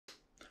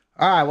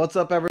Alright, what's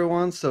up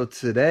everyone? So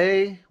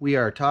today we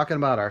are talking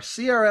about our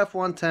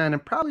CRF110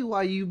 and probably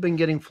why you've been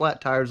getting flat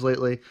tires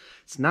lately.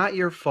 It's not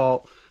your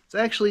fault. It's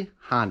actually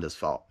Honda's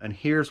fault. And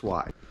here's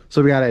why.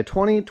 So we got a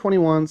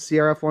 2021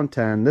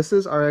 CRF110. This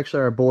is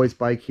actually our boy's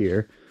bike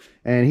here.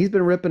 And he's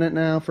been ripping it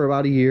now for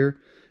about a year.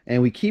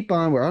 And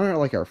we're on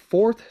like our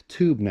fourth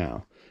tube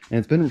now. And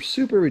it's been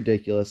super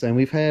ridiculous. And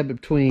we've had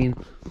between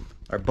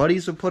our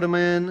buddies have put them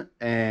in,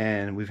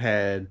 and we've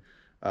had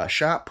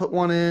shop put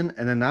one in,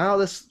 and then now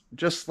this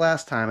just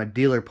last time a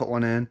dealer put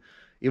one in,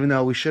 even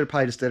though we should have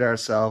probably just did it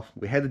ourselves.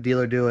 We had the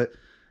dealer do it,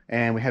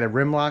 and we had a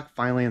rim lock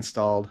finally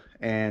installed.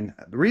 And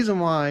the reason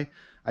why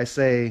I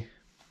say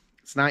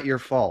it's not your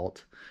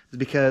fault is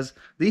because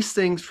these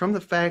things from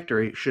the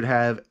factory should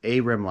have a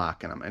rim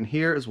lock in them, and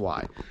here is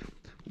why.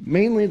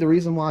 Mainly the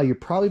reason why you've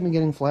probably been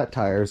getting flat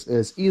tires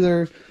is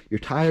either your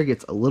tire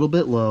gets a little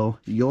bit low,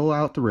 you'll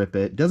out to rip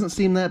it, doesn't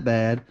seem that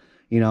bad,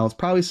 it's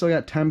probably still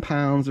got 10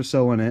 pounds or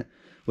so in it,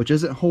 which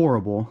isn't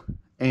horrible.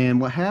 And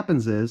what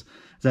happens is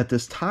that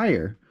this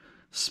tire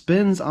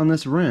spins on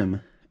this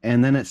rim,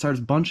 and then it starts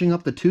bunching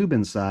up the tube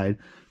inside,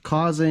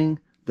 causing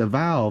the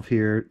valve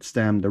here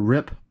stem to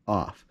rip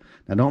off.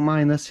 Now don't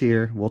mind this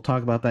here, we'll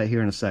talk about that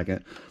here in a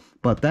second,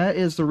 but that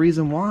is the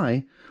reason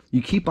why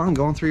you keep on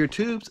going through your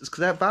tubes, is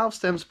because that valve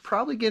stem's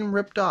probably getting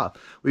ripped off.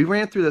 We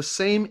ran through the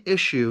same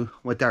issue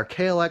with our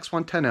KLX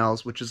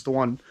 110Ls, which is the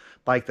one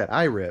bike that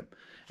I rip,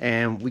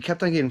 and we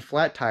kept on getting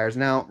flat tires.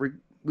 Now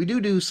we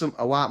do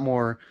a lot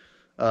more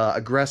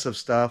aggressive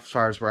stuff as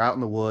far as we're out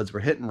in the woods, we're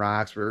hitting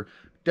rocks, we're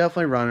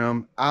definitely running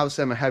them.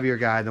 Obviously I'm a heavier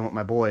guy than what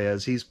my boy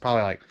is. He's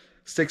probably like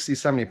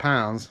 60-70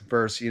 pounds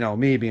versus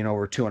me being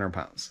over 200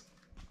 pounds.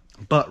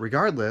 But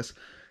regardless,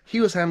 he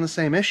was having the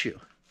same issue.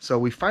 So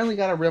we finally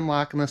got a rim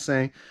lock in this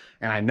thing,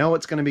 and I know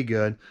it's going to be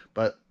good,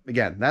 but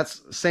again, that's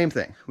the same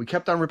thing. We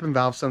kept on ripping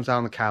valve stems out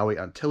on the Cowie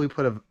until we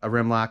put a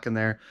rim lock in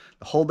there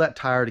to hold that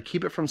tire, to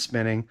keep it from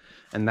spinning,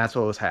 and that's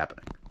what was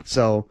happening.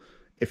 So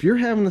if you're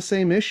having the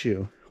same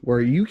issue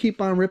where you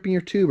keep on ripping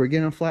your tube or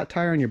getting a flat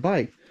tire on your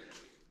bike,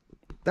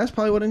 that's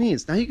probably what it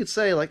needs. Now you could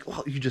say like,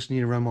 well, you just need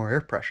to run more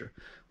air pressure.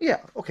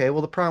 Yeah, okay,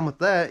 well the problem with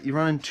that, you're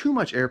running too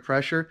much air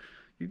pressure,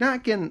 you're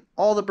not getting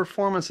all the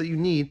performance that you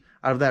need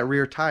out of that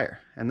rear tire.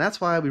 And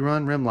that's why we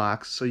run rim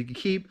locks, so you can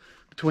keep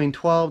between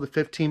 12 to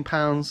 15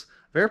 pounds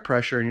of air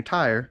pressure in your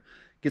tire,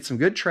 get some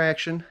good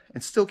traction,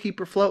 and still keep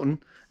her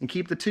floating, and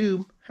keep the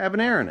tube having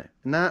air in it,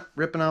 and not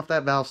ripping off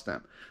that valve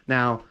stem.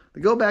 Now, to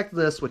go back to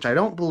this, which I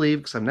don't believe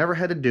because I've never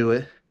had to do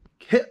it,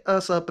 hit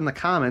us up in the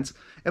comments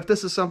if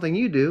this is something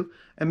you do,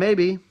 and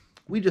maybe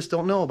we just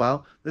don't know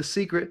about this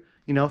secret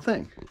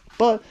thing.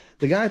 But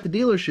the guy at the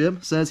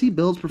dealership says he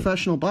builds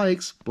professional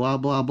bikes, blah,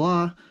 blah,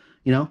 blah.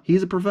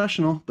 He's a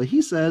professional, but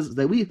he says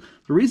that the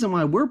reason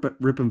why we're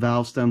ripping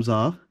valve stems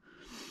off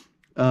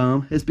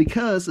is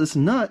because this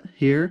nut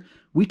here,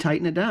 we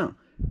tighten it down.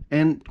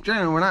 And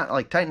generally, we're not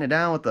like tightening it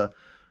down with the,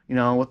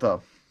 with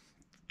a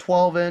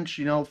 12-inch,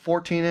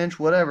 14-inch,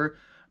 whatever,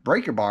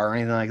 breaker bar or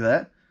anything like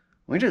that.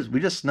 We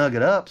just snug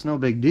it up. It's no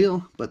big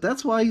deal. But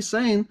that's why he's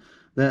saying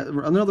that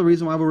another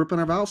reason why we're ripping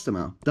our valve stem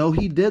out. Though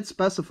he did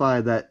specify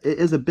that it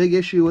is a big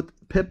issue with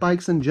pit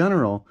bikes in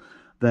general,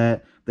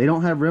 that they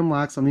don't have rim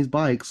locks on these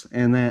bikes,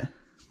 and that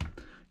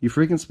you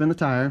freaking spin the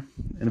tire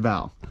and the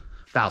valve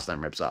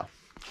stem rips off.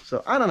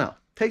 So I don't know.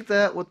 Take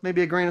that with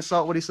maybe a grain of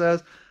salt what he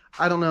says.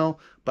 I don't know.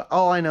 But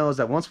all I know is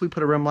that once we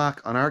put a rim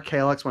lock on our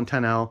KLX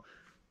 110L,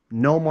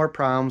 no more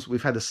problems.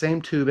 We've had the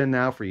same tube in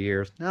now for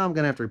years. Now I'm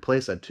going to have to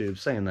replace that tube,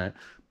 saying that.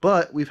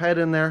 But we've had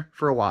it in there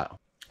for a while.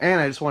 And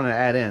I just wanted to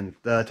add in,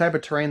 the type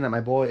of terrain that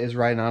my boy is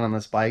riding on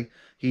this bike,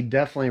 he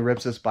definitely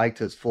rips this bike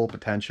to its full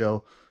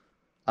potential.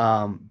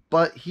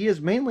 But he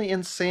is mainly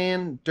in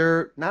sand,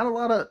 dirt, not a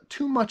lot of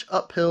too much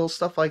uphill,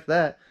 stuff like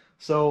that.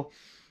 So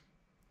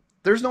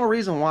there's no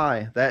reason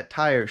why that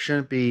tire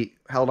shouldn't be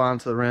held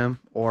onto the rim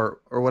or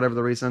whatever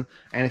the reason.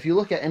 And if you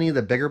look at any of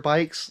the bigger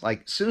bikes,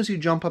 like as soon as you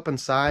jump up in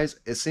size,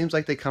 it seems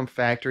like they come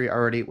factory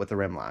already with a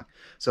rim lock.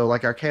 So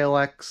like our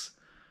KLX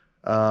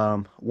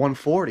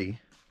 140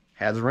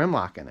 has a rim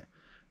lock in it,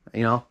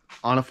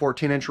 on a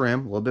 14-inch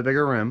rim, a little bit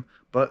bigger rim,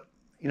 but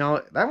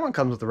that one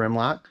comes with a rim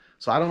lock.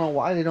 So I don't know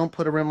why they don't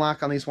put a rim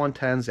lock on these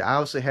 110s. They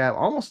obviously have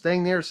almost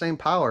dang near the same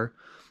power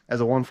as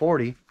a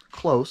 140,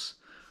 close.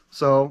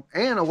 So,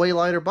 and a way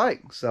lighter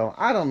bike. So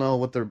I don't know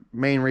what the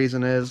main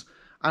reason is.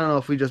 I don't know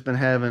if we've just been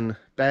having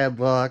bad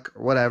luck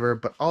or whatever,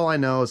 but all I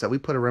know is that we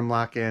put a rim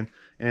lock in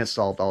and it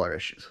solved all our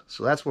issues.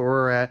 So that's where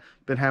we're at.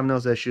 Been having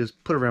those issues.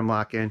 Put a rim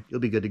lock in. You'll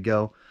be good to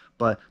go.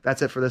 But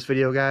that's it for this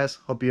video, guys.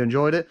 Hope you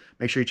enjoyed it.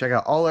 Make sure you check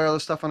out all our other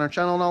stuff on our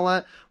channel and all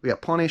that. We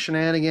got plenty of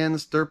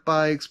shenanigans, dirt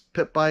bikes,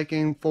 pit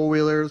biking,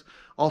 four-wheelers,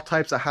 all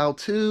types of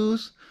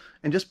how-tos,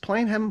 and just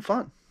plain having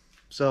fun.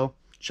 So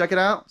check it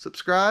out,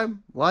 subscribe,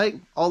 like,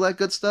 all that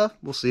good stuff.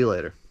 We'll see you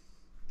later.